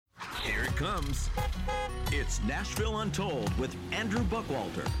Here it comes. It's Nashville Untold with Andrew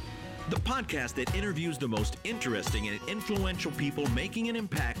Buckwalter, the podcast that interviews the most interesting and influential people making an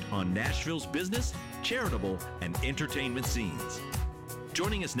impact on Nashville's business, charitable, and entertainment scenes.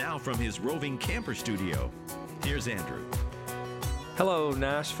 Joining us now from his roving camper studio, here's Andrew. Hello,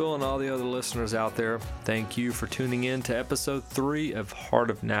 Nashville and all the other listeners out there. Thank you for tuning in to episode 3 of Heart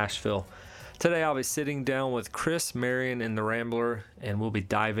of Nashville. Today I'll be sitting down with Chris Marion in The Rambler, and we'll be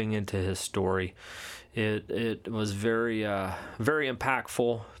diving into his story. It was very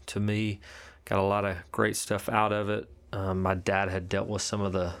impactful to me. Got a lot of great stuff out of it. My dad had dealt with some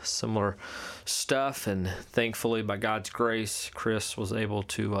of the similar stuff, and thankfully, by God's grace, Chris was able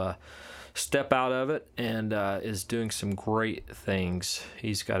to step out of it and is doing some great things.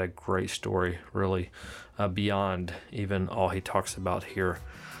 He's got a great story, really, beyond even all he talks about here.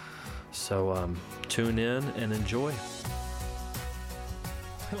 So tune in and enjoy.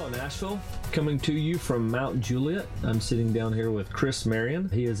 Hello, Nashville. Coming to you from Mount Juliet. I'm sitting down here with Chris Marion.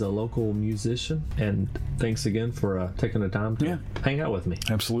 He is a local musician, and thanks again for taking the time to hang out with me.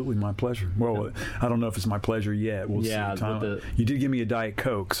 Absolutely, my pleasure. Well, I don't know if it's my pleasure yet. We'll see. You did give me a Diet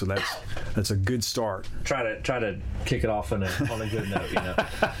Coke, so that's a good start. Try to kick it off on a good note, you know.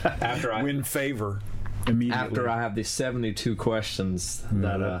 After I win favor. Immediately. After I have these 72 questions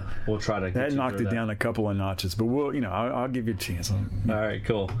that we'll try to get that knocked it down a couple of notches, but I'll give you a chance. All right,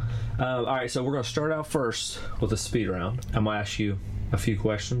 cool. All right, so we're going to start out first with a speed round. I'm going to ask you a few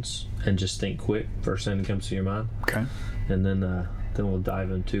questions and just think quick, first thing that comes to your mind. Okay. And then we'll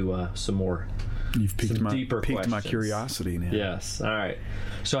dive into some more. You've piqued questions. My curiosity now. Yes. All right.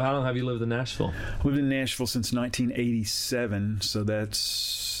 So how long have you lived in Nashville? I lived in Nashville since 1987, so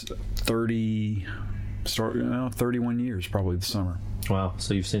that's 31 years probably this summer. Wow.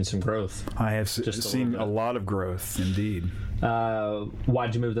 So you've seen some growth. I have seen a lot of growth, indeed.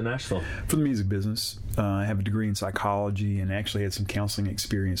 Why'd you move to Nashville? For the music business. I have a degree in psychology and actually had some counseling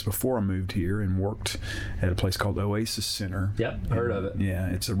experience before I moved here and worked at a place called Oasis Center. Yep, heard of it. Yeah,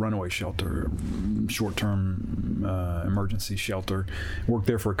 it's a runaway shelter, short-term emergency shelter. Worked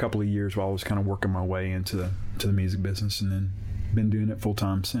there for a couple of years while I was kind of working my way into the music business, and then been doing it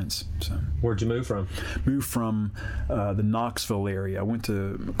full-time since. So, where'd you move from? Moved from the Knoxville area. I went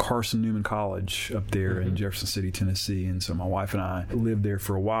to Carson Newman College up there in Jefferson City, Tennessee, and so my wife and I lived there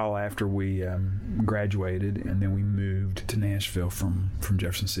for a while after we graduated, and then we moved to Nashville from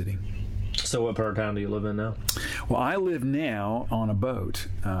Jefferson City. So what part of town do you live in now? Well, I live now on a boat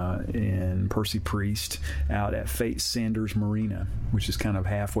in Percy Priest out at Fate Sanders Marina, which is kind of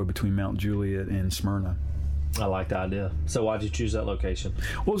halfway between Mount Juliet and Smyrna. I like the idea. So why'd you choose that location?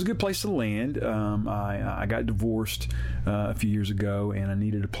 Well, it was a good place to land. I got divorced a few years ago, and I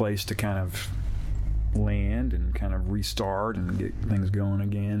needed a place to kind of land and kind of restart and get things going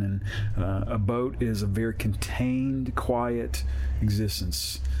again. And a boat is a very contained, quiet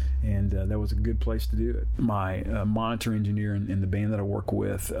existence. And that was a good place to do it. My monitor engineer in the band that I work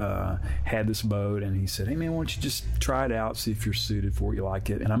with had this boat, and he said, "Hey, man, why don't you just try it out, see if you're suited for it, you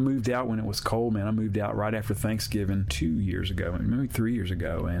like it." And I moved out when it was cold, man. I moved out right after Thanksgiving 2 years ago, maybe 3 years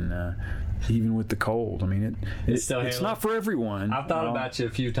ago, and even with the cold, I mean, it's not for everyone. I've thought about you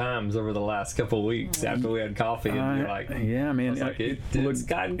a few times over the last couple of weeks after we had coffee, and you're like, "Yeah, man, it's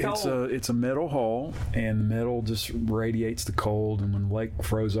gotten cold." It's a metal hull, and the metal just radiates the cold. And when the lake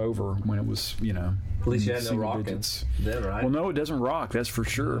froze over, when it was, at least you had no rocking then, right? Well, no, it doesn't rock. That's for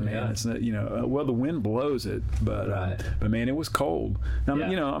sure, man. Yeah. It's not, well, the wind blows it, but man, it was cold. Now,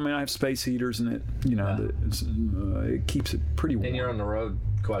 I have space heaters, and it keeps it pretty warm. And you're on the road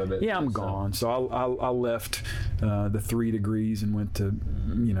quite a bit. Yeah, I'm gone. So I left the 3 degrees and went to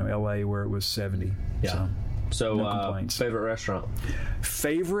LA where it was 70. Yeah. So no complaints. Favorite restaurant?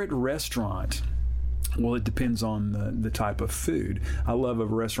 Favorite restaurant? Well, it depends on the type of food. I love a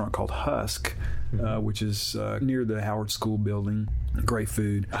restaurant called Husk, which is near the Howard School building. Great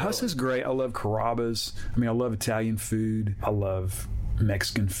food. Husk is great. I love Carrabba's. I mean, I love Italian food. I love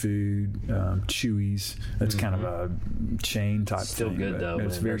Mexican food, Chuy's. That's kind of a chain type Still thing. Still good, though.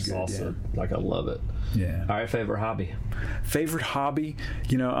 It's very good. Salsa. Yeah. Like, I love it. Yeah. All right, favorite hobby? Favorite hobby?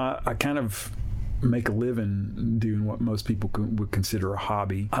 I kind of make a living doing what most people would consider a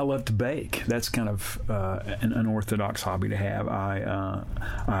hobby. I love to bake. That's kind of an unorthodox hobby to have. I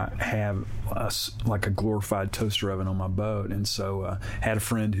have like a glorified toaster oven on my boat, and so had a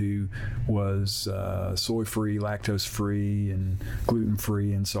friend who was soy-free, lactose-free, and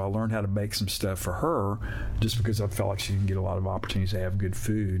gluten-free, and so I learned how to bake some stuff for her just because I felt like she didn't get a lot of opportunities to have good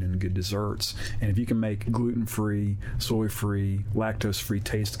food and good desserts. And if you can make gluten-free, soy-free, lactose-free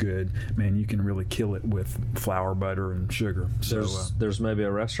taste good, man, you can really kill it with flour, butter, and sugar. So There's maybe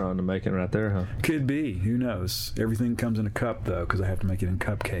a restaurant to make it right there, huh? could be. Who knows? Everything comes in a cup though, because I have to make it in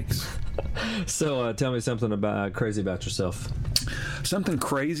cupcakes. So tell me something crazy about yourself. Something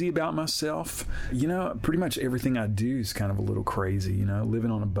crazy about myself, pretty much everything I do is kind of a little crazy.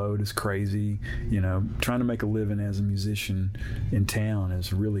 Living on a boat is crazy. Trying to make a living as a musician in town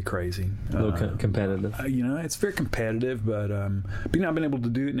is really crazy. A little competitive. It's very competitive, but I've been able to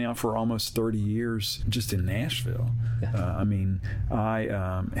do it now for almost 30 years just in Nashville. Yeah.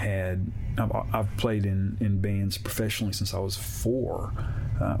 I've played in bands professionally since I was 4.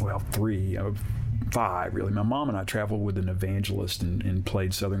 3. 5 really. My mom and I traveled with an evangelist and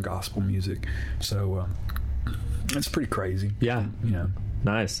played Southern gospel music, so it's pretty crazy. Yeah.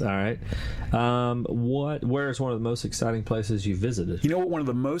 Nice. All right. Where is one of the most exciting places you visited? One of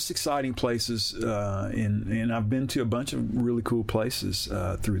the most exciting places, and I've been to a bunch of really cool places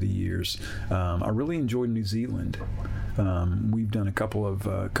through the years. I really enjoyed New Zealand. We've done a couple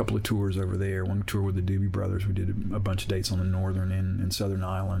of tours over there. One tour with the Doobie Brothers. We did a bunch of dates on the northern and southern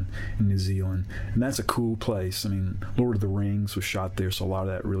island in New Zealand, and that's a cool place. Lord of the Rings was shot there, so a lot of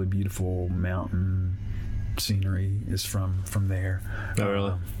that really beautiful mountain scenery is from there. Oh,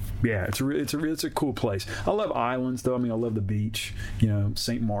 really? Yeah, it's a cool place. I love islands, though. I love the beach.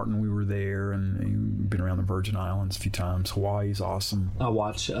 St. Martin, we were there, and been around the Virgin Islands a few times. Hawaii's awesome. I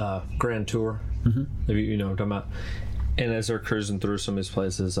watch Grand Tour. Mm-hmm. You know what I'm talking about? And as they're cruising through some of these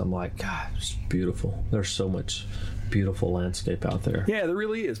places, I'm like, God, it's beautiful. There's so much beautiful landscape out there. Yeah, there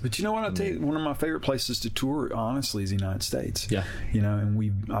really is. But you know what? I'll tell you, one of my favorite places to tour, honestly, is the United States. Yeah.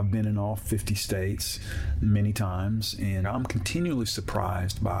 And I've been in all 50 states many times, and I'm continually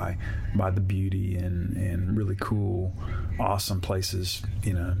surprised by the beauty and really cool, awesome places.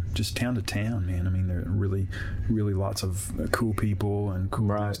 Just town to town, man. There are really, really lots of cool people and cool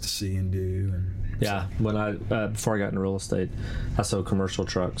things to see and do. And yeah, when before I got into real estate, I sold commercial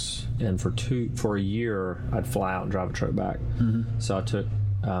trucks, and for a year I'd fly out and drive a truck back. Mm-hmm. So I took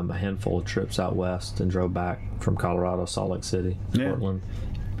a handful of trips out west and drove back from Colorado, Salt Lake City, Portland.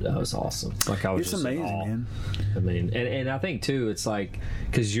 That was awesome. It's amazing, man. And I think too, it's like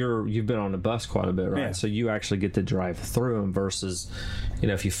because you've been on the bus quite a bit, right? Yeah. So you actually get to drive through them versus,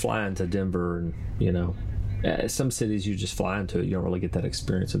 if you fly into Denver and some cities you just fly into it, you don't really get that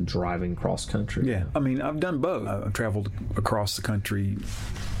experience of driving cross country. Yeah, I've done both. I've traveled across the country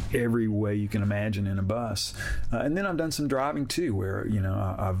every way you can imagine in a bus, and then I've done some driving too, where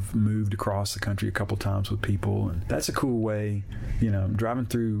I've moved across the country a couple times with people, and that's a cool way. Driving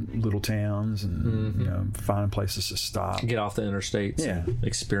through little towns and finding places to stop, get off the interstates, and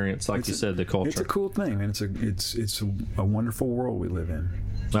experience, like you said, the culture. It's a cool thing, man. It's a wonderful world we live in.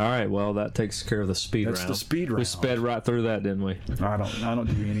 All right, well, that takes care of the speed round. That's the speed round. We sped right through that, didn't we? I don't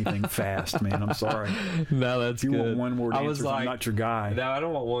do anything fast, man. I'm sorry. No, that's good. You want one word answers, I'm not your guy. No, I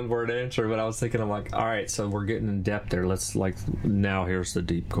don't want one word answer, but I was thinking, I'm like, all right, so we're getting in depth there. Let's now here's the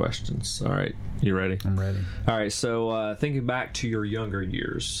deep questions. All right, you ready? I'm ready. All right, so thinking back to your younger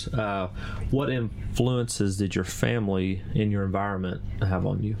years, what influences did your family in your environment have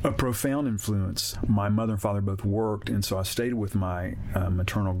on you? A profound influence. My mother and father both worked, and so I stayed with my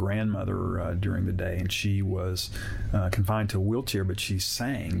maternal grandmother during the day, and she was confined to a wheelchair, but she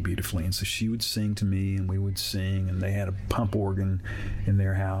sang beautifully, and so she would sing to me and we would sing, and they had a pump organ in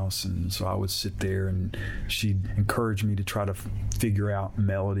their house, and so I would sit there and she'd encourage me to try to figure out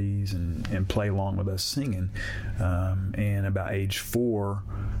melodies and play along with us singing, and about age 4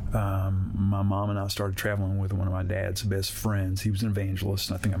 my mom and I started traveling with one of my dad's best friends. He was an evangelist,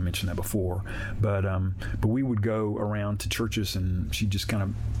 and I think I mentioned that before. But we would go around to churches, and she'd just kind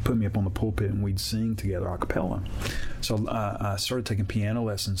of put me up on the pulpit, and we'd sing together a cappella. So I started taking piano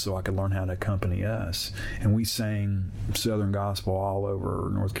lessons so I could learn how to accompany us. And we sang Southern gospel all over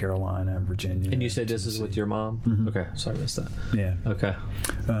North Carolina and Virginia. And you said this is with your mom? Mm-hmm. Okay, sorry, I missed that. Yeah. Okay.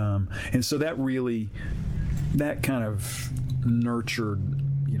 And so that kind of nurtured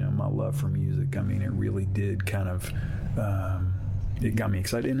my love for music. It really did kind of it got me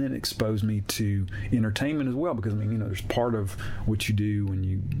excited, and it exposed me to entertainment as well, because there's part of what you do when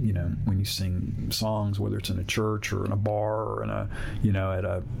you sing songs, whether it's in a church or in a bar or in at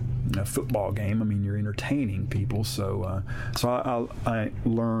a football game. You're entertaining people, so I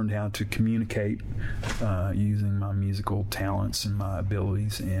learned how to communicate using my musical talents and my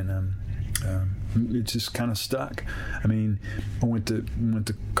abilities, and it just kind of stuck. I went to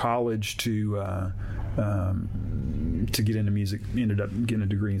college to get into music. Ended up getting a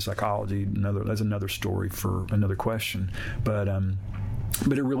degree in psychology. That's another story for another question. But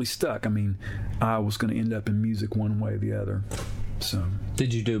it really stuck. I was going to end up in music one way or the other. So,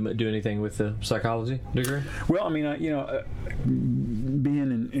 did you do anything with the psychology degree? Well, I mean,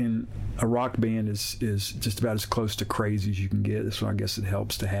 being in a rock band is just about as close to crazy as you can get. So I guess it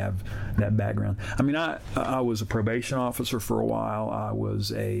helps to have that background. I mean, I was a probation officer for a while. I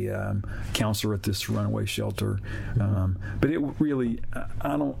was a counselor at this runaway shelter. But it really,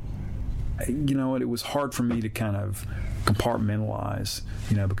 it was hard for me to kind of compartmentalize,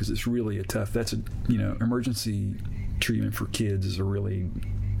 because it's really emergency treatment for kids is a really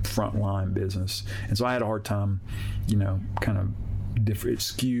frontline business. And so I had a hard time, kind of different. It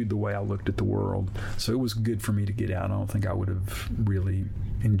skewed the way I looked at the world. So it was good for me to get out. I don't think I would have really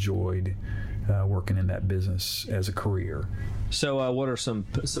enjoyed working in that business as a career. So what are some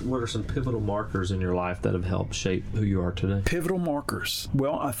pivotal markers in your life that have helped shape who you are today? Pivotal markers.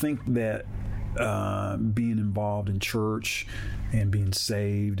 Well, I think that being involved in church and being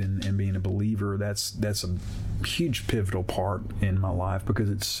saved and being a believer, that's a huge pivotal part in my life, because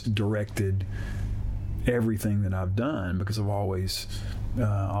it's directed everything that I've done, because I've always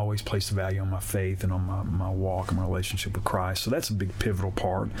placed a value on my faith and on my walk and my relationship with Christ. So that's a big pivotal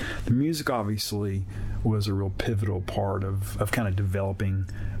part. The music obviously was a real pivotal part of kind of developing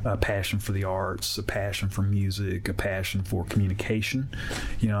a passion for the arts, a passion for music, a passion for communication.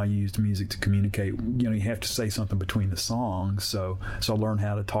 I used music to communicate. You have to say something between the songs. So I learned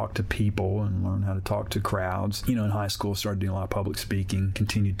how to talk to people and learn how to talk to crowds. In high school, I started doing a lot of public speaking,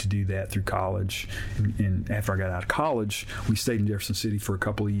 continued to do that through college. And after I got out of college, we stayed in Jefferson City for a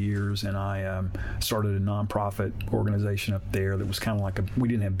couple of years, and I started a nonprofit organization up there that was kind of like we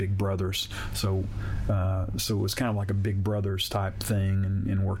didn't have Big Brothers, so it was kind of like a Big Brothers type thing,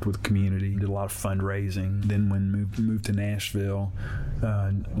 and worked with the community, did a lot of fundraising. Then when moved to Nashville,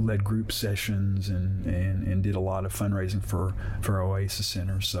 led group sessions and did a lot of fundraising for Oasis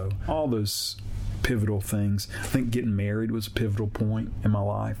Center. So all those pivotal things. I think getting married was a pivotal point in my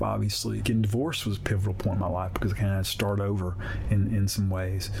life, obviously. Getting divorced was a pivotal point in my life, because I kind of had to start over in some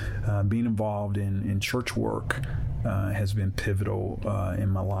ways. Being involved in church work has been pivotal in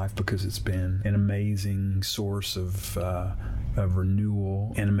my life, because it's been an amazing source of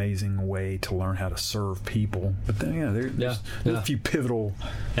renewal, an amazing way to learn how to serve people. But then, there's a few pivotal,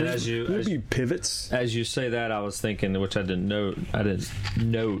 and there's a few pivots. As you say that, I was thinking, which I didn't note,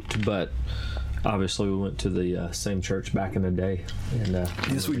 but obviously we went to the same church back in the day, and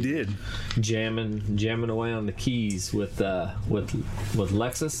yes, we did, jamming away on the keys with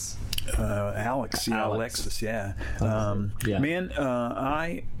Lexus. Alex, Alexis, yeah. Man,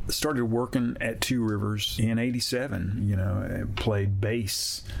 I started working at Two Rivers in '87. I played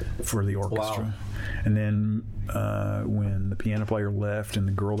bass for the orchestra. Wow. And then when the piano player left and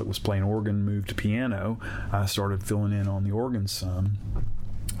the girl that was playing organ moved to piano, I started filling in on the organ some.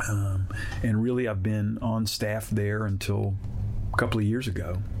 And really, I've been on staff there until a couple of years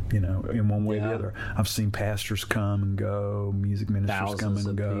ago. In one way or the other. I've seen pastors come and go, music ministers come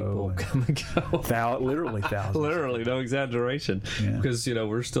and go. Literally thousands. Literally, no exaggeration. Yeah. Because,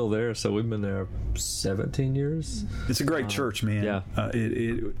 we're still there, so we've been there 17 years. It's a great church, man. Yeah.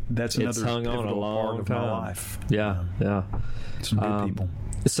 That's another pivotal part of my life. Yeah, yeah. Some good people.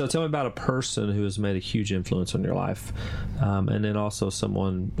 So tell me about a person who has made a huge influence on your life, and then also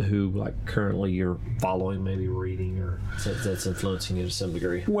someone who, currently you're following, maybe reading, or that's influencing you to some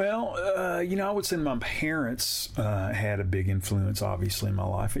degree. Well, I would say my parents had a big influence, obviously, in my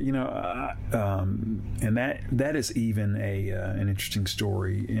life. And that is even an interesting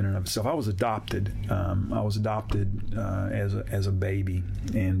story in and of itself. I was adopted. As a baby,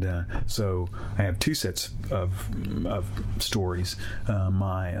 and so I have two sets of stories.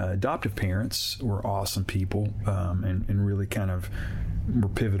 My adoptive parents were awesome people, and really kind of were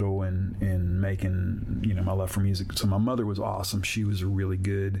pivotal in making my love for music. So my mother was awesome. She was a really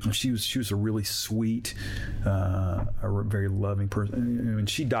good. She was a really sweet, a very loving person. And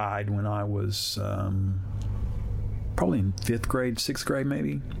she died when I was probably in 5th grade, 6th grade,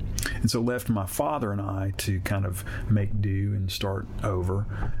 maybe. And so left my father and I to kind of make do and start over.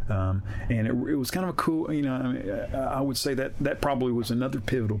 And it was kind of a cool, I would say that probably was another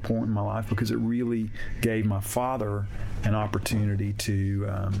pivotal point in my life, because it really gave my father an opportunity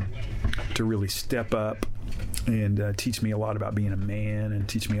to really step up and teach me a lot about being a man, and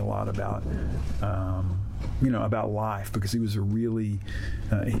teach me a lot about about life, because he was a really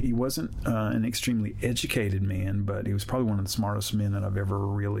he wasn't an extremely educated man, but he was probably one of the smartest men that I've ever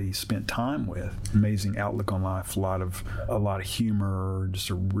really spent time with. Amazing outlook on life, a lot of humor, just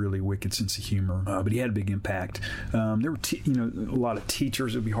a really wicked sense of humor. But he had a big impact. There were a lot of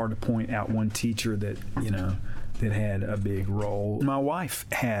teachers. It'd be hard to point out one teacher that had a big role. My wife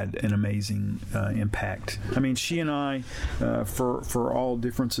had an amazing impact. I mean, she and I, for all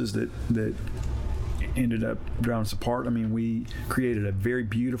differences that ended up driving us apart, I mean, we created a very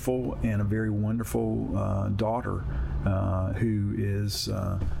beautiful and a very wonderful daughter who is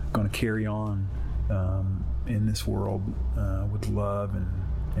going to carry on in this world with love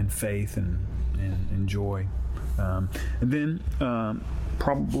and faith and joy. And then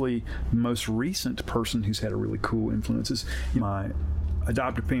probably the most recent person who's had a really cool influence is my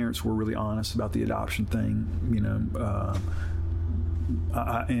adoptive parents were really honest about the adoption thing, and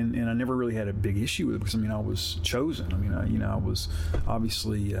I never really had a big issue with it because, I mean, I was chosen. I mean, I was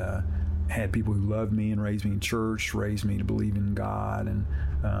obviously had people who loved me and raised me in church, raised me to believe in God, and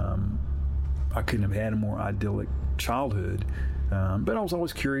I couldn't have had a more idyllic childhood. But I was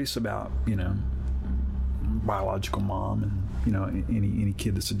always curious about, biological mom, and any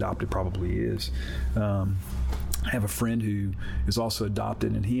kid that's adopted probably is. I have a friend who is also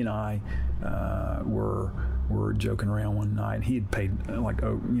adopted, and he and I were joking around one night, and he had paid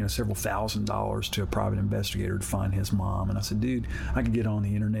several $1,000s to a private investigator to find his mom. And I said, dude, I could get on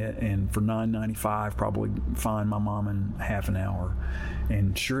the internet and for $9.95 probably find my mom in half an hour.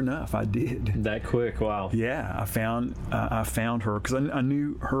 And sure enough, I did. That quick? Wow. Yeah, I found her because I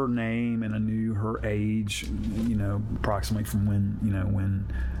knew her name and I knew her age, approximately from when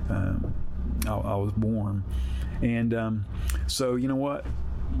I was born. And so, you know what?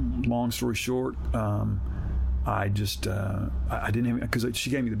 Long story short, I just I didn't have, because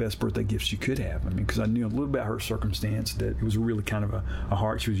she gave me the best birthday gift she could have. I mean, because I knew a little about her circumstance, that it was really kind of a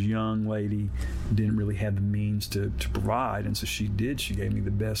hard. She was a young lady, didn't really have the means to provide, and so she gave me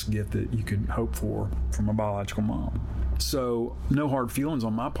the best gift that you could hope for from a biological mom. So no hard feelings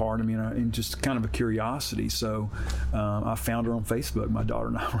on my part. I mean, and just kind of a curiosity. So I found her on Facebook. My daughter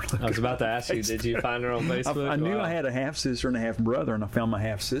and I were looking. I was about to ask you, did you find her on Facebook? I knew I had a half sister and a half brother, and I found my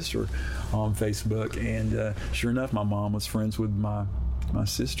half sister on Facebook. And sure enough, my mom was friends with my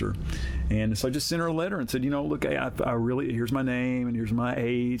sister, and so I just sent her a letter and said, look, I really, here's my name and here's my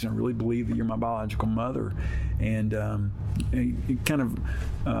age, and I really believe that you're my biological mother. And it kind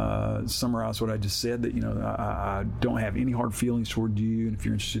of summarized what I just said, that I don't have any hard feelings toward you, and if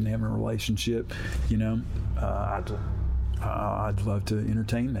you're interested in having a relationship, I'd love to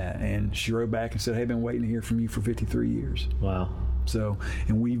entertain that. And she wrote back and said, hey, I've been waiting to hear from you for 53 years. Wow. So,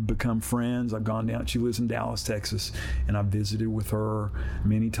 and we've become friends. I've gone down. She lives in Dallas, Texas, and I've visited with her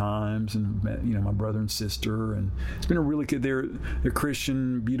many times, and met, my brother and sister. And it's been a really good. They're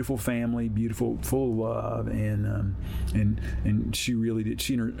Christian, beautiful family, beautiful, full of love, and she really did.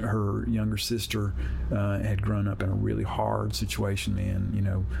 She and her younger sister had grown up in a really hard situation,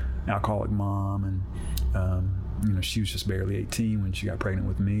 man. Alcoholic mom, and she was just barely 18 when she got pregnant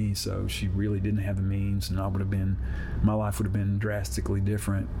with me, so she really didn't have the means, and my life would have been drastically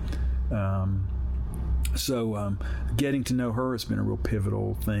different. So getting to know her has been a real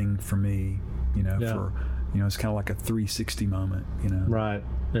pivotal thing for me, for, it's kind of like a 360 moment, Right,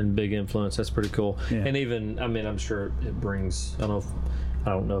 and big influence. That's pretty cool. Yeah. And even, I'm sure it brings, I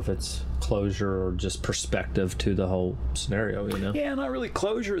don't know if it's closure or just perspective to the whole scenario, Yeah, not really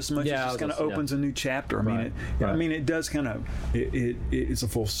closure as much as it just kind of opens a new chapter. I mean, it does kind of, it's a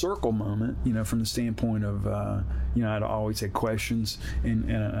full circle moment, from the standpoint of, I'd always had questions,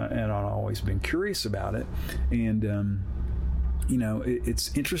 and I'd always been curious about it. And,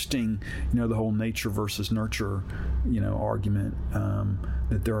 it's interesting, the whole nature versus nurture, argument,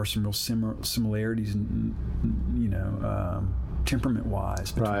 that there are some real similarities,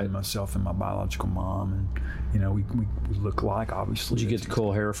 temperament-wise between myself and my biological mom, and we look alike, obviously. Did you get the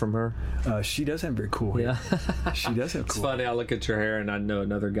cool hair from her? She does have very cool hair. Yeah. She does have cool hair. It's funny, I look at your hair, and I know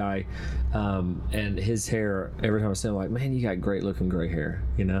another guy, and his hair, every time I see him, I'm like, man, you got great looking gray hair,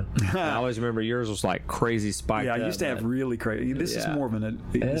 I always remember yours was like crazy spiked up. Yeah, I used to have really crazy. This is more of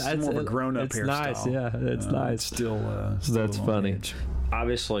a grown-up hairstyle. Nice, yeah, it's nice. It's still that's funny. Edge.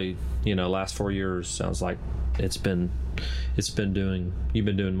 Obviously, last 4 years sounds like you've been doing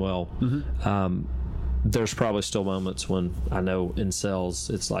well. Mm-hmm. There's probably still moments when I know in sales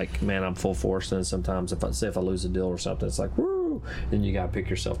it's like, man, I'm full force, and sometimes if I lose a deal or something, it's like, woo, then you got to pick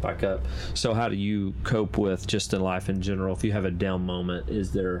yourself back up. So how do you cope with, just in life in general, if you have a down moment,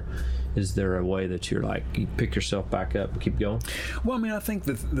 is there a way that you're like, you pick yourself back up and keep going? Well, I think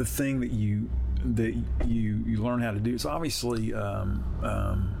the thing that you learn how to do is obviously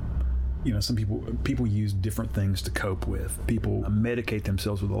some people use different things to cope with. People medicate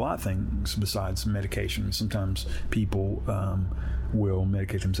themselves with a lot of things besides medication. Sometimes people will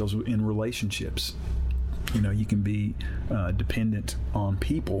medicate themselves in relationships. You can be dependent on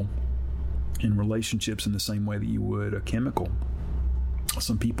people, in relationships in the same way that you would a chemical.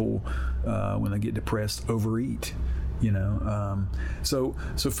 Some people, when they get depressed, overeat. So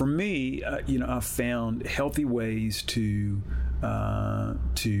for me, I've found healthy ways to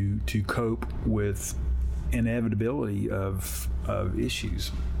cope with inevitability of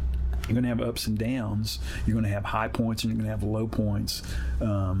issues. You're going to have ups and downs. You're going to have high points and you're going to have low points.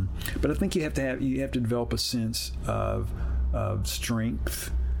 But I think you have to develop a sense of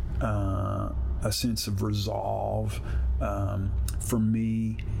strength, a sense of resolve. For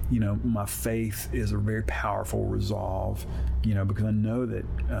me, my faith is a very powerful resolve, because I know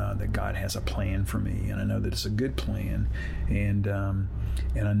that God has a plan for me, and I know that it's a good plan, and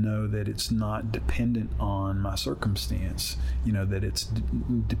I know that it's not dependent on my circumstance, that it's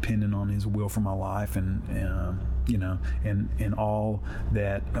dependent on His will for my life, and all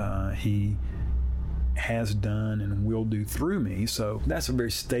that He has done and will do through me. So that's a very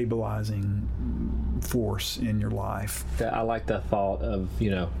stabilizing force in your life. I like that thought of,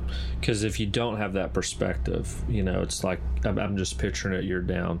 because if you don't have that perspective, it's like I'm just picturing it, you're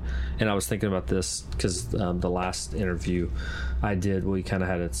down. And I was thinking about this because the last interview I did, we kind of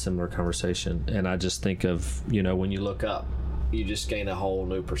had a similar conversation. And I just think of, when you look up, you just gain a whole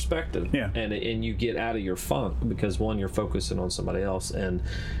new perspective. Yeah. And you get out of your funk because, one, you're focusing on somebody else and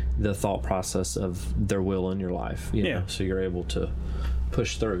the thought process of their will in your life, Yeah. So you're able to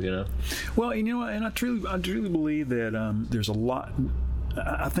push through, Well, and I truly believe that there's a lot.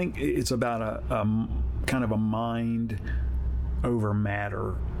 I think it's about a kind of a mind over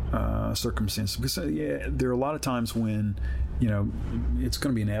matter circumstance, because there are a lot of times when it's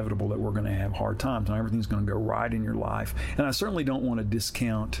going to be inevitable that we're going to have hard times, and everything's going to go right in your life. And I certainly don't want to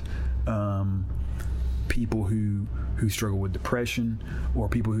discount people who struggle with depression, or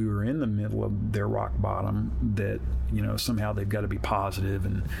people who are in the middle of their rock bottom, that somehow they've got to be positive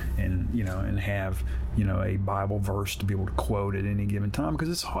and have a Bible verse to be able to quote at any given time, because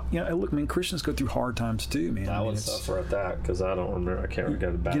it's hard. Look, Christians go through hard times too, man. I would suffer at that because I don't remember. I can't get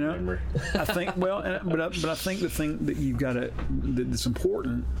a bad memory. I think but I think the thing that you've got that's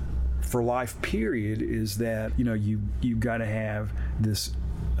important for life, period, is that you've got to have this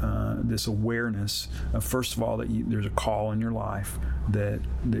awareness of, first of all, that there's a call in your life, that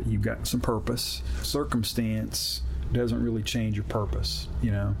you've got some purpose. Circumstance doesn't really change your purpose.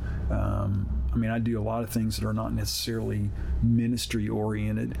 I do a lot of things that are not necessarily ministry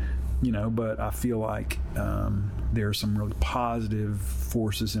oriented, but I feel like there are some really positive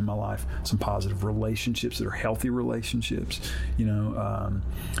forces in my life, some positive relationships that are healthy relationships.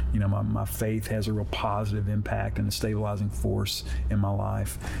 My faith has a real positive impact and a stabilizing force in my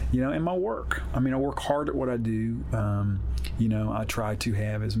life. And my work. I work hard at what I do. I try to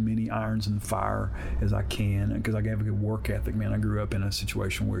have as many irons in the fire as I can, because I have a good work ethic, man. I grew up in a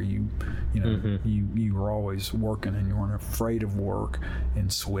situation where you were always working, and you weren't afraid of work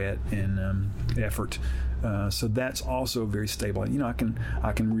and sweat and effort. So that's also very stable. I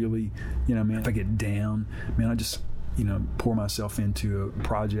can really, if I get down, I just, pour myself into a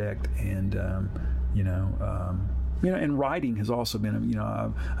project, and, and writing has also been,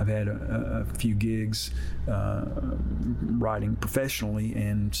 I've had a few gigs writing professionally,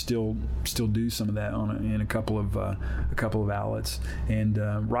 and still do some of that in a couple of outlets. And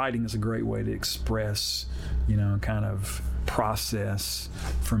writing is a great way to express, kind of process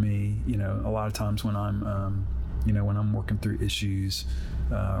for me. A lot of times when I'm when I'm working through issues,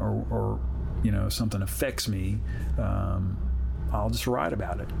 or something affects me, I'll just write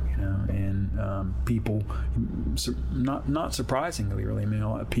about it, and people, not surprisingly, really, a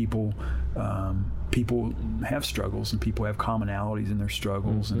lot of people have struggles, and people have commonalities in their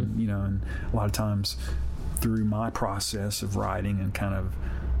struggles, and and a lot of times through my process of writing and kind of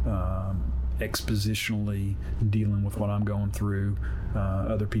expositionally dealing with what I'm going through,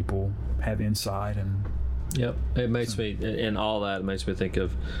 other people have insight. And yep, it makes me, and all that, it makes me think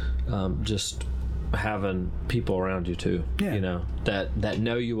of just having people around you too, that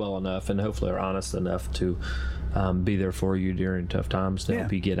know you well enough, and hopefully are honest enough to be there for you during tough times to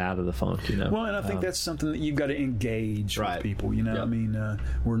help you get out of the funk. Well, and I think that's something that you've got to engage with people. Yep.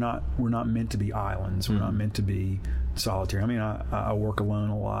 We're not meant to be islands. We're not meant to be solitary. I work alone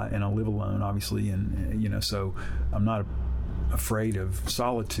a lot, and I live alone, obviously, and so I'm not afraid of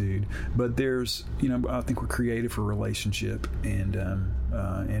solitude, but there's I think we're created for relationship, and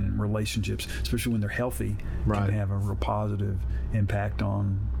relationships, especially when they're healthy, can have a real positive impact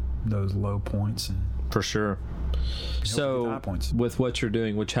on those low points. And For sure. So, with what you're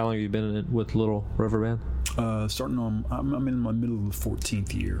doing, how long have you been in it with Little River Band? Starting on, I'm in my middle of the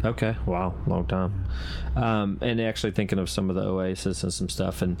 14th year. Okay, wow, long time. And actually thinking of some of the Oasis and some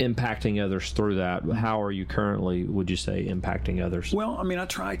stuff and impacting others through that. How are you currently, would you say, impacting others? Well, I mean, I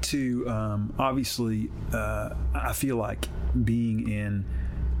try to, obviously, I feel like being in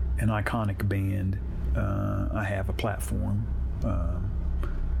an iconic band, I have a platform,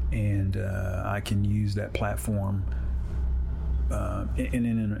 and I can use that platform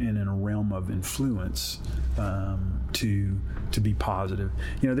in a realm of influence to be positive.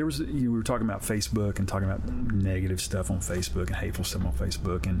 You know, we were talking about Facebook and talking about negative stuff on Facebook and hateful stuff on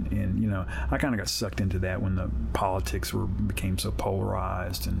Facebook, and you know, I kind of got sucked into that when the politics became so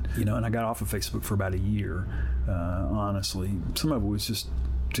polarized, and you know, and I got off of Facebook for about a year. Honestly, some of it was just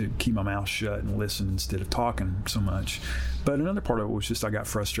to keep my mouth shut and listen instead of talking so much. But another part of it was just I got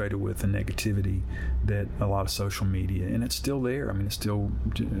frustrated with the negativity that a lot of social media, and it's still there. I mean, it's still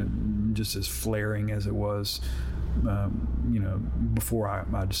just as flaring as it was, you know, before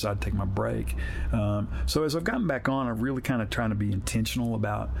I decided to take my break. So as I've gotten back on, I'm really kind of trying to be intentional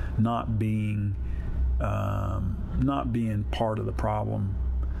about not being part of the problem.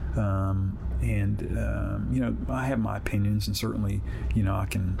 You know, I have my opinions, and certainly, you know, I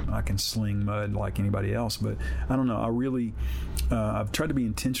can sling mud like anybody else, but I don't know. I really, I've tried to be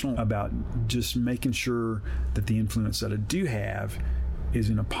intentional about just making sure that the influence that I do have is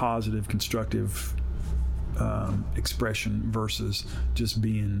in a positive, constructive expression versus just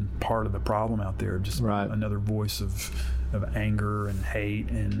being part of the problem out there, just another voice of anger and hate,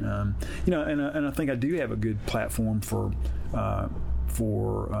 and you know, and I think I do have a good platform for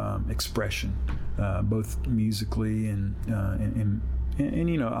expression, both musically and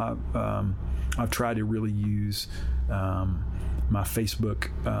you know, I've tried to really use my Facebook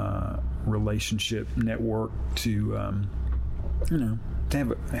relationship network to you know,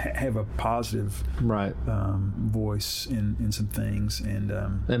 to have a positive voice in some things,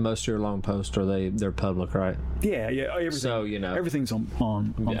 and most of your long posts they're public, right? Yeah. Everything, so you know, everything's on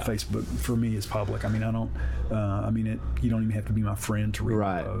Facebook for me is public. I mean, I don't. You don't even have to be my friend to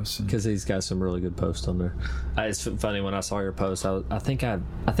read the posts, because he's got some really good posts on there. It's funny, when I saw your post, I think I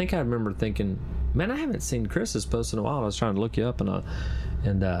remember thinking, man, I haven't seen Chris's post in a while. I was trying to look you up, and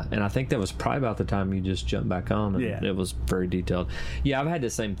I think that was probably about the time you just jumped back on, and it was very detailed. Yeah, I've had the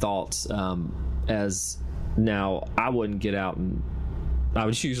same thoughts as now. I wouldn't get out, and I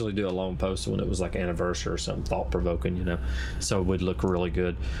would usually do a long post when it was like anniversary or something thought-provoking, you know, so it would look really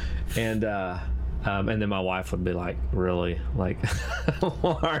good. And then my wife would be like, really? Like,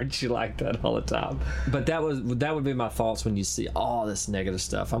 why aren't you like that all the time? But that would be my thoughts when you see all this negative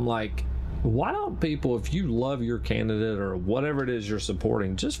stuff. I'm like, why don't people, if you love your candidate or whatever it is you're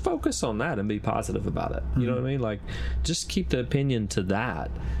supporting, just focus on that and be positive about it. You know what I mean? Like, just keep the opinion to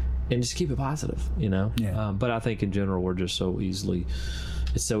that and just keep it positive, you know? Yeah. But I think in general, we're just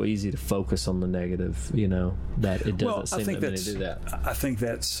it's so easy to focus on the negative, you know, that it doesn't seem that many do that. I think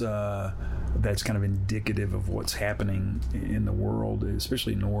that's kind of indicative of what's happening in the world,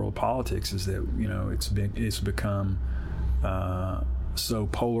 especially in the world of politics, is that, you know, it's become so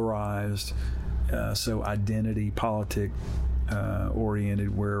polarized, so identity politic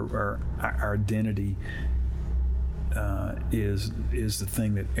oriented, where our identity is the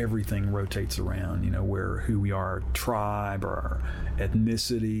thing that everything rotates around, you know, where who we are, our tribe or our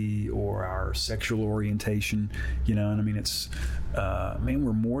ethnicity or our sexual orientation, you know. And I mean, it's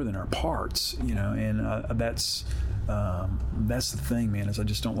we're more than our parts, you know, and that's the thing, man, is I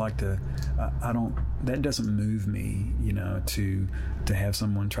just don't like to, that doesn't move me, you know, to have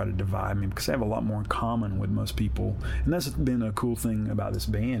someone try to divide me, because I have a lot more in common with most people. And that's been a cool thing about this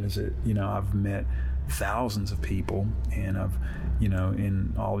band, is that, you know, I've met thousands of people, and I've, you know,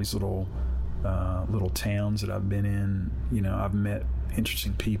 in all these little towns that I've been in, you know, I've met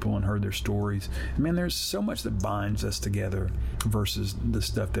interesting people and heard their stories. And man, there's so much that binds us together versus the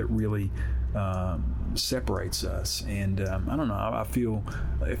stuff that really separates us. And I don't know, I feel,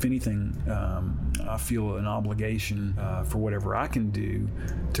 if anything, I feel an obligation for whatever I can do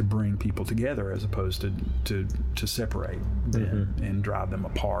to bring people together, as opposed to separate them and drive them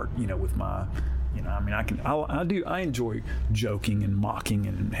apart, you know, with my, you know, I mean, I enjoy joking and mocking,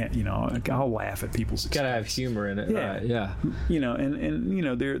 and, you know, I'll laugh at people's expense. Gotta have humor in it, right? Yeah. You know, and you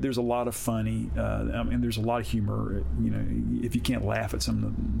know, there's a lot of funny, I mean, there's a lot of humor. You know, if you can't laugh at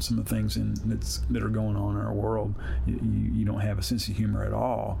some some of the things that are going on in our world, you don't have a sense of humor at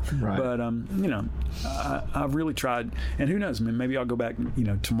all. Right. But I've really tried, and who knows? I mean, maybe I'll go back.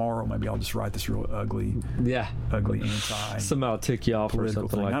 Tomorrow, maybe I'll just write this real ugly anti. Somehow tick you off or something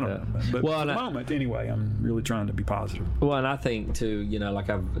thing. like I don't that. know. But for the moment, anyway, I'm really trying to be positive. Well, and I think too, like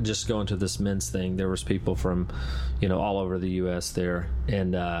I've just going to this men's thing. There was people from, all over the U.S. there,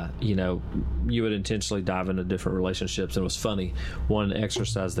 and you would intentionally dive into different relationships. And it was funny. One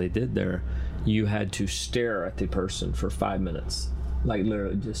exercise they did there, you had to stare at the person for 5 minutes, like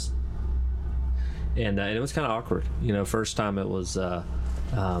literally just. And it was kind of awkward. First time it was. I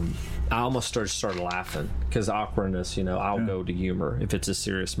almost started laughing because awkwardness. I'll go to humor if it's a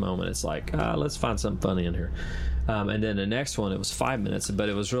serious moment. It's like, let's find something funny in here. And then the next one, it was 5 minutes, but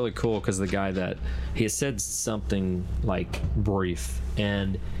it was really cool because the guy that he had said something like brief,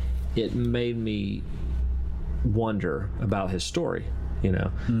 and it made me wonder about his story.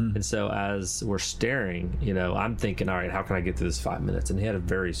 And so as we're staring, I'm thinking, all right, how can I get through this 5 minutes? And he had a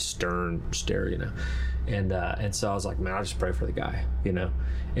very stern stare, and so I was like, man, I'll just pray for the guy,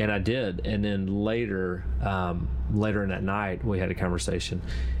 and I did. And then later in that night, we had a conversation,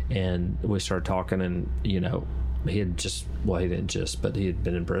 and we started talking, and he had but he had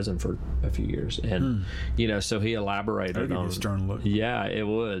been in prison for a few years, and so he elaborated on a stern look. Yeah, it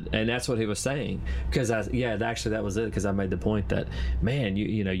would, and that's what he was saying, because actually that was it, because I made the point that, man,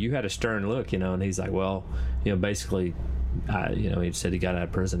 you had a stern look, and he's like, well, basically, he said he got out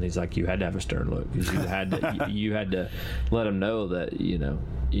of prison. He's like, you had to have a stern look because you had to let him know that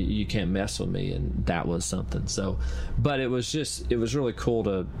you can't mess with me, and that was something. So, but it was really cool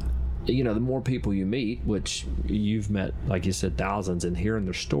to. The more people you meet, which you've met, like you said, thousands, and hearing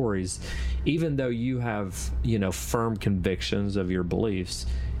their stories, even though you have, firm convictions of your beliefs,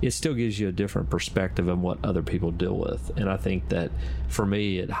 it still gives you a different perspective on what other people deal with. And I think that for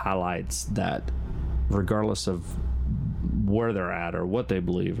me, it highlights that regardless of where they're at or what they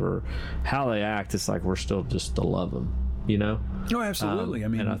believe or how they act, it's like we're still just to love them, Oh, absolutely.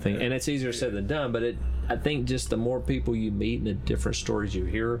 And I think, and it's easier said than done, but I think just the more people you meet and the different stories you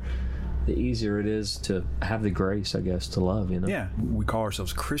hear, the easier it is to have the grace, I guess, to love, Yeah, we call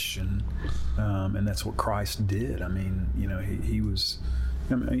ourselves Christian, and that's what Christ did. I mean, he was,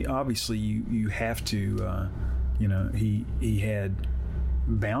 obviously you have to, he had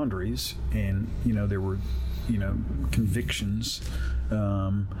boundaries, and, there were, convictions,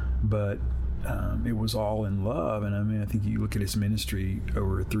 but it was all in love. And I mean, I think you look at his ministry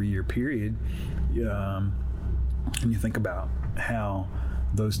over a 3-year period, and you think about how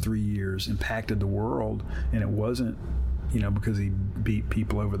those 3 years impacted the world, and it wasn't, because he beat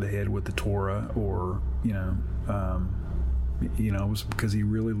people over the head with the Torah, or it was because he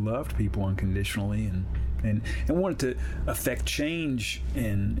really loved people unconditionally, and wanted to affect change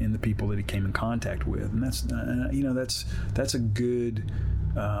in the people that he came in contact with. And that's a good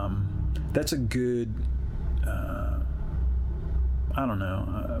I don't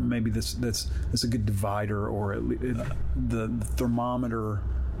know. Maybe that's a good divider, or the thermometer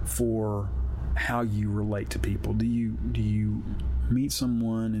for how you relate to people. Do you meet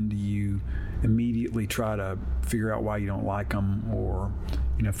someone and do you immediately try to figure out why you don't like them, or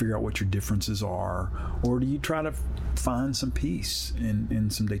figure out what your differences are, or do you try to find some peace in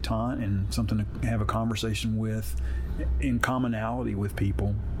some détente and something to have a conversation with, in commonality with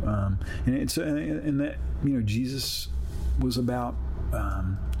people, and that Jesus was about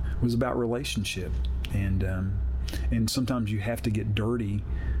relationship, and sometimes you have to get dirty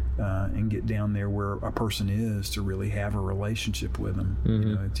and get down there where a person is to really have a relationship with them.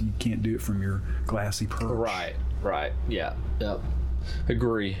 Mm-hmm. You can't do it from your glassy perch. Right, yeah, yep.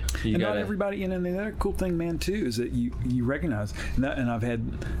 Agree. Not everybody, and the other cool thing, man, too, is that you recognize, and I've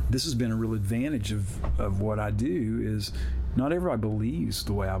had, this has been a real advantage of what I do, is not everybody believes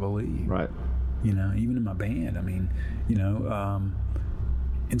the way I believe. Right. Even in my band, I mean,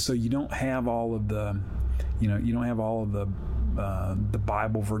 and so you don't have all of the, the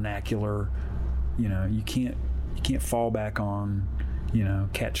Bible vernacular. You can't fall back on,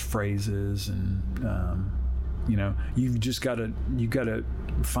 catchphrases, and you've just got to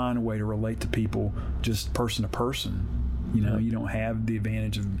find a way to relate to people just person to person. You don't have the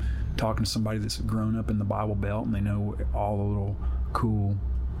advantage of talking to somebody that's grown up in the Bible Belt and they know all the little cool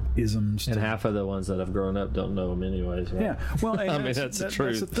isms. And half of the ones that have grown up don't know them anyways. Right? Yeah, well, I mean, that's the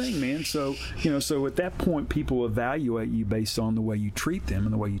truth. That's the thing, man. So so at that point, people evaluate you based on the way you treat them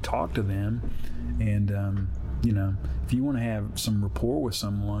and the way you talk to them. And if you want to have some rapport with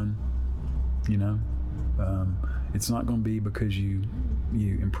someone, it's not going to be because you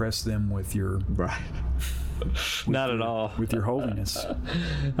impress them with your Not at all. With your holiness.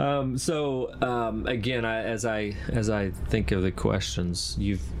 Again, as I think of the questions,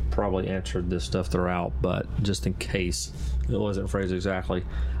 you've probably answered this stuff throughout, but just in case it wasn't phrased exactly,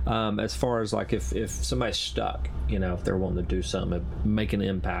 as far as like if somebody's stuck, if they're wanting to do something, make an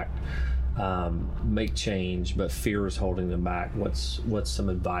impact, make change, but fear is holding them back, what's some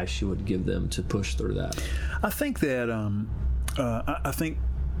advice you would give them to push through that? I think that I think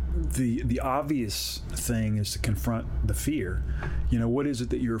the obvious thing is to confront the fear. What is it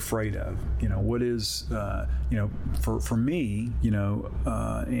that you're afraid of? What is for me,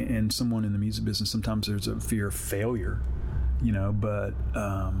 and someone in the music business, sometimes there's a fear of failure, but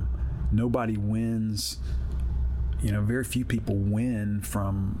nobody wins. Very few people win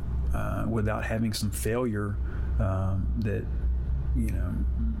from without having some failure that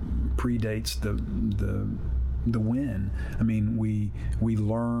predates the win. I mean, we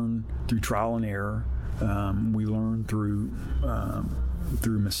learn through trial and error. We learn through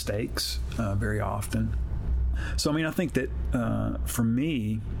mistakes very often. So, I mean, I think that for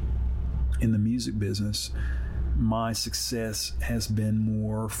me in the music business, my success has been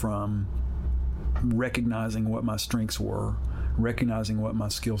more from recognizing what my strengths were, recognizing what my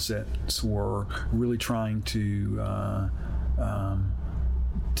skill sets were, really trying to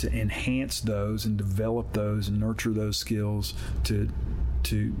enhance those and develop those and nurture those skills to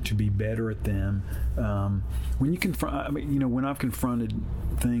be better at them. When you confront, when I've confronted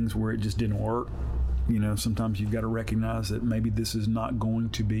things where it just didn't work, sometimes you've got to recognize that maybe this is not going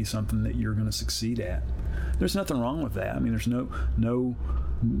to be something that you're going to succeed at. There's nothing wrong with that. I mean, there's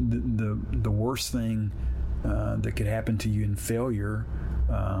the worst thing that could happen to you in failure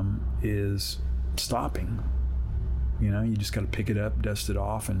is stopping. You just got to pick it up, dust it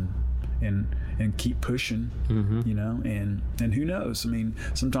off, and keep pushing. Mm-hmm. And who knows? I mean,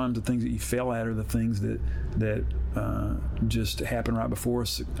 sometimes the things that you fail at are the things that just happen right before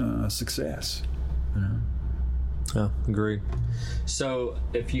success. Oh, agreed. So,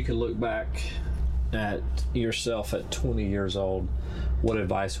 if you could look back at yourself at 20 years old, what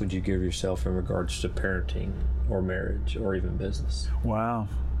advice would you give yourself in regards to parenting or marriage or even business? Wow,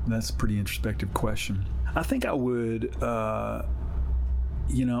 that's a pretty introspective question. I think I would, on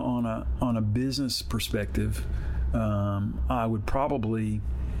a business perspective, I would probably,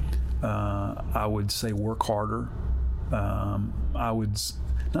 I would say work harder. I would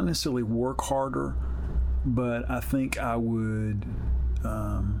not necessarily work harder, but I think I would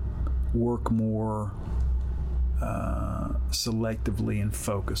work more selectively and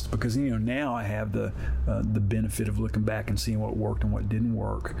focused, because now I have the benefit of looking back and seeing what worked and what didn't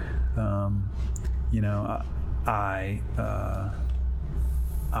work.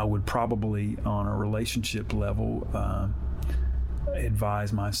 I would probably, on a relationship level,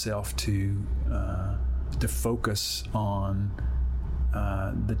 advise myself to focus on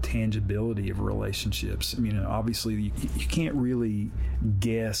the tangibility of relationships. I mean, obviously, you can't really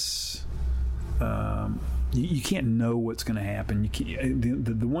guess. You can't know what's going to happen. You can't.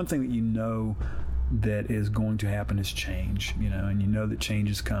 The one thing that you know that is going to happen is change. And that change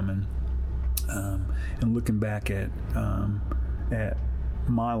is coming. And looking back at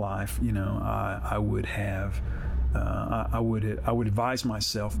my life, I would have. I would advise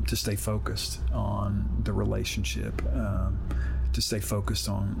myself to stay focused on the relationship, to stay focused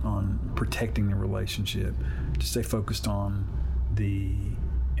on protecting the relationship, to stay focused on the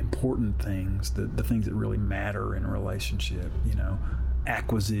important things, the things that really matter in a relationship.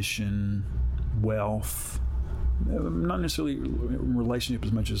 Acquisition, wealth, not necessarily relationship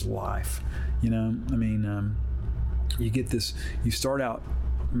as much as life. You get this. You start out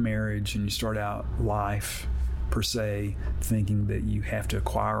marriage and you start out life per se, thinking that you have to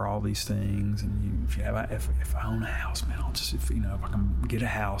acquire all these things, and if I own a house, man, I'll just if I can get a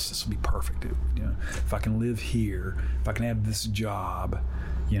house, this will be perfect. If I can live here, if I can have this job,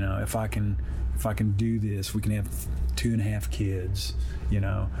 if I can do this, we can have 2.5 kids,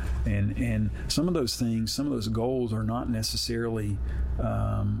 and some of those things, some of those goals are not necessarily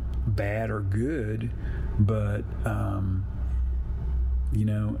bad or good, but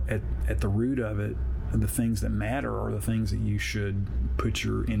at the root of it, the things that matter are the things that you should put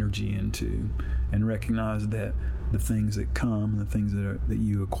your energy into, and recognize that the things that come, the things that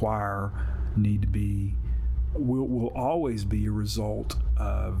you acquire, need to be will always be a result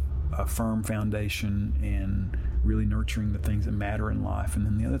of a firm foundation and really nurturing the things that matter in life. And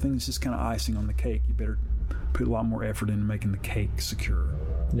then the other thing is just kind of icing on the cake. You better put a lot more effort into making the cake secure.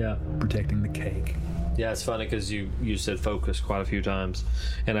 Yeah, protecting the cake. Yeah, it's funny because you said focus quite a few times,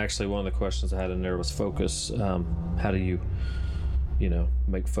 and actually one of the questions I had in there was focus. How do you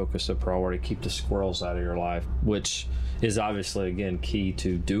make focus a priority, keep the squirrels out of your life, which is obviously, again, key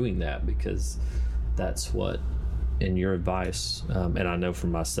to doing that, because that's what, in your advice, and I know for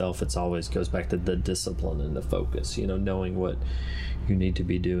myself, it's always goes back to the discipline and the focus, knowing what you need to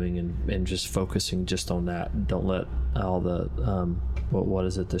be doing and just focusing just on that. Don't let all the, what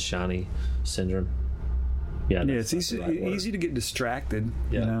is it, the shiny syndrome? Yeah, it's easy to get distracted,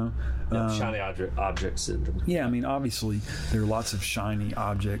 shiny object syndrome. Yeah, I mean, obviously there are lots of shiny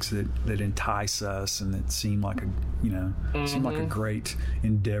objects that entice us and that seem like a great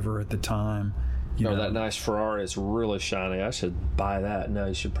endeavor at the time. That nice Ferrari is really shiny. I should buy that. No,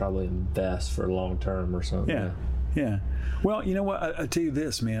 you should probably invest for long term or something. Yeah. Well, you know what? I tell you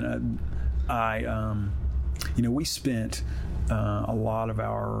this, man. We spent a lot of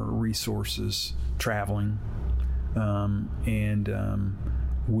our resources traveling.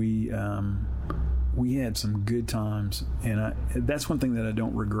 We had some good times, and that's one thing that I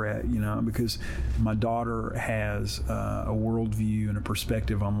don't regret, because my daughter has a worldview and a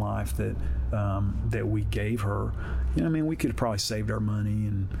perspective on life that we gave her. We could have probably saved our money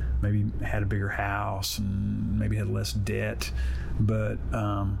and maybe had a bigger house and maybe had less debt, but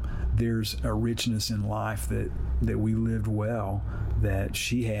there's a richness in life that we lived well that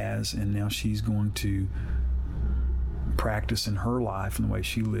she has, and now she's going to practice in her life and the way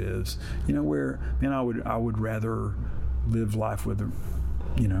she lives, where, man, I would rather live life with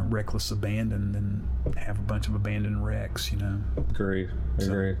reckless abandon than have a bunch of abandoned wrecks, Agree.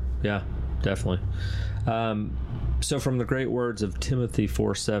 Yeah, definitely. So from the great words of Timothy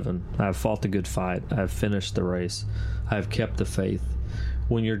 4:7, I have fought the good fight, I have finished the race, I have kept the faith.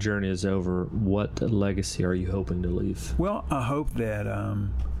 When your journey is over, what legacy are you hoping to leave? Well, I hope that I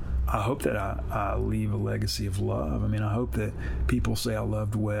leave a legacy of love. I hope that people say I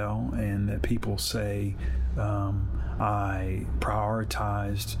loved well, and that people say I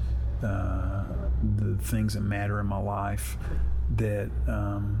prioritized the things that matter in my life. That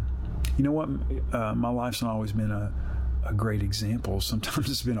my life's not always been a great example. Sometimes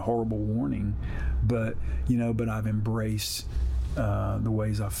it's been a horrible warning, but I've embraced the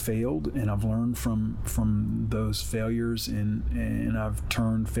ways I've failed, and I've learned from those failures, and I've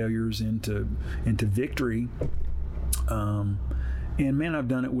turned failures into victory. And man, I've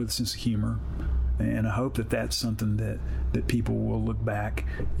done it with a sense of humor, and I hope that that's something that people will look back,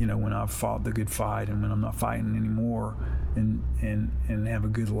 when I've fought the good fight and when I'm not fighting anymore, and have a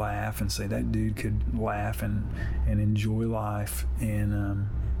good laugh and say that dude could laugh and enjoy life, and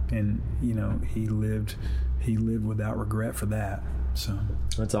he lived without regret for that. So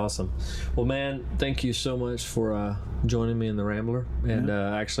that's awesome. Well, man, thank you so much for joining me in the Rambler, and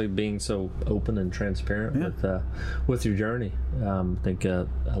actually being so open and transparent with your journey. I think a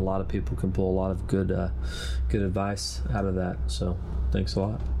lot of people can pull a lot of good advice out of that. So thanks a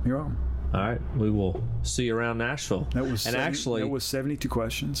lot. You're welcome. All right, we will see you around Nashville. That was 72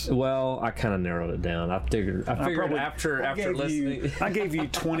 questions. Well, I kind of narrowed it down. I figured after listening, I gave you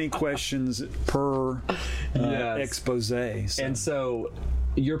 20 questions per expose. So. And so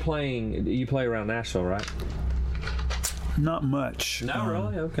you play around Nashville, right? Not much. No,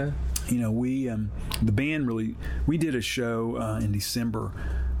 really? Okay. We the band we did a show in December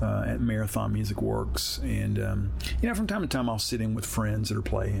at Marathon Music Works, and from time to time I'll sit in with friends that are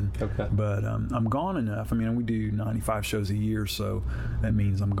playing. Okay. But I'm gone enough. We do 95 shows a year, so that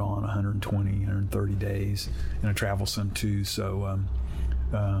means I'm gone 120, 130 days, and I travel some too. So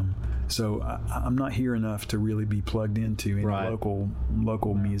I'm not here enough to really be plugged into any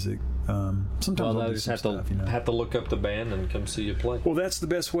local music. Sometimes I'll just have to look up the band and come see you play. Well, that's the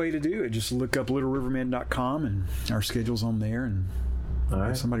best way to do it. Just look up littleriverman.com, and our schedule's on there, and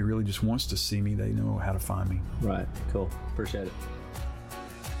if somebody really just wants to see me, they know how to find me. Right. Cool. Appreciate it.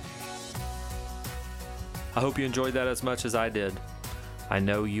 I hope you enjoyed that as much as I did. I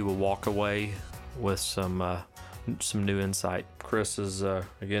know you will walk away with some new insight. Chris is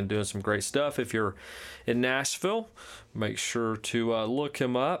again doing some great stuff. If you're in Nashville, make sure to look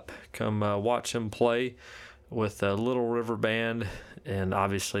him up. Come watch him play with Little River Band, and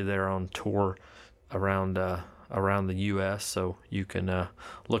obviously they're on tour around the U.S., so you can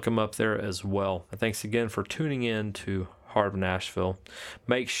look them up there as well. And thanks again for tuning in to Heart of Nashville.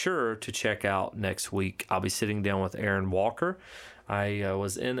 Make sure to check out next week. I'll be sitting down with Aaron Walker. I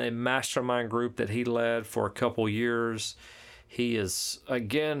was in a mastermind group that he led for a couple years. He is,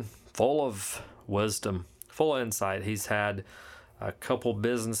 again, full of wisdom, full of insight. He's had a couple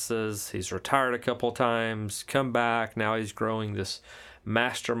businesses. He's retired a couple times, come back. Now he's growing this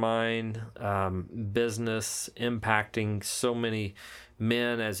mastermind business, impacting so many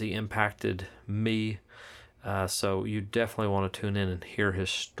men as he impacted me. So you definitely want to tune in and hear his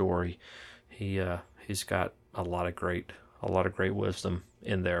story. He's got a lot of great wisdom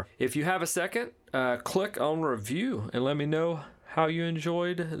in there. If you have a second, click on review and let me know how you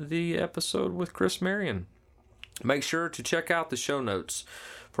enjoyed the episode with Chris Marion. Make sure to check out the show notes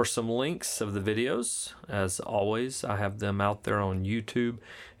for some links of the videos. As always, I have them out there on YouTube,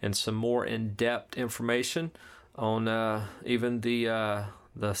 and some more in-depth information on even the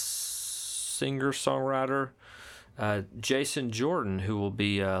singer-songwriter Jason Jordan, who will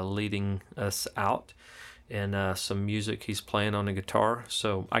be leading us out, and some music he's playing on the guitar.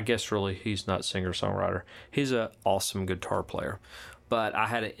 So I guess really he's not singer-songwriter. He's an awesome guitar player. But I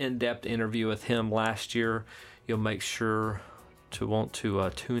had an in-depth interview with him last year. You'll make sure to want to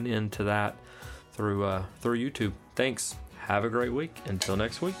tune into that through YouTube. Thanks. Have a great week. Until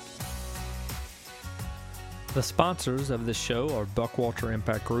next week. The sponsors of this show are Buckwalter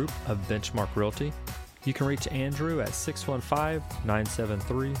Impact Group of Benchmark Realty. You can reach Andrew at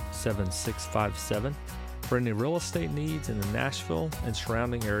 615-973-7657 for any real estate needs in the Nashville and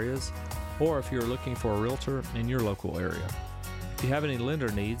surrounding areas, or if you're looking for a realtor in your local area. If you have any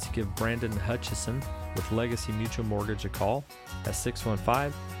lender needs, give Brandon Hutchison with Legacy Mutual Mortgage a call at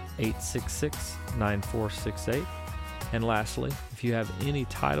 615-866-9468. And lastly, if you have any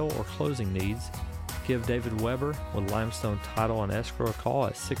title or closing needs, give David Weber with Limestone Title and Escrow a call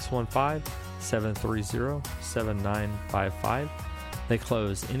at 615-730-7955. They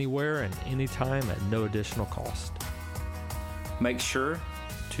close anywhere and anytime at no additional cost. Make sure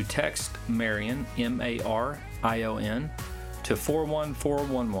to text Marion, M-A-R-I-O-N, to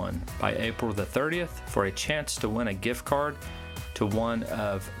 41411 by April the 30th for a chance to win a gift card to one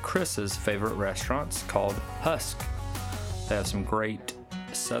of Chris's favorite restaurants called Husk. They have some great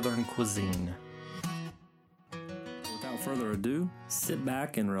Southern cuisine. Without further ado, sit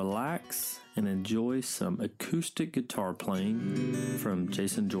back and relax and enjoy some acoustic guitar playing from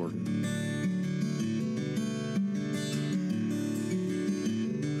Jason Jordan.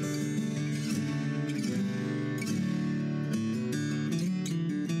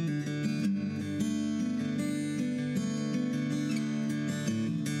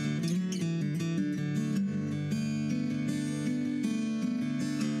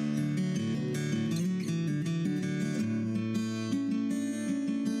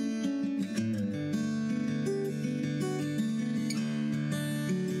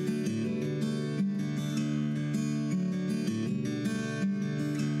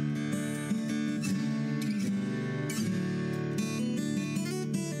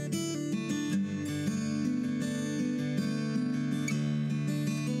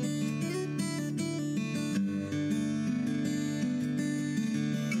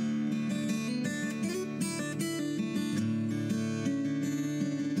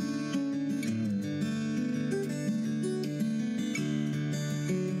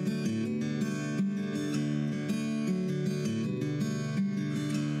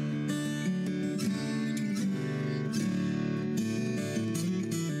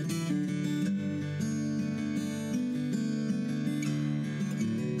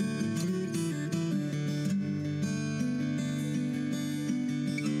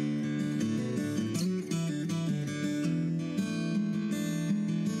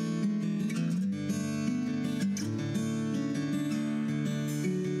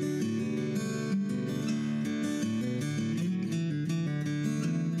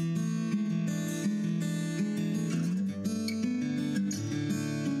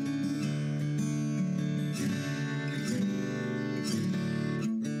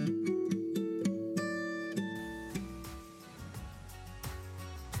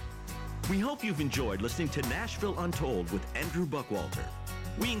 We hope you've enjoyed listening to Nashville Untold with Andrew Buckwalter.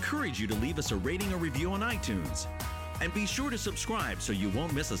 We encourage you to leave us a rating or review on iTunes. And be sure to subscribe so you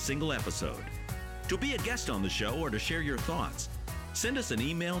won't miss a single episode. To be a guest on the show or to share your thoughts, send us an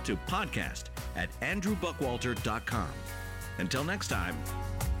email to podcast@andrewbuckwalter.com. Until next time,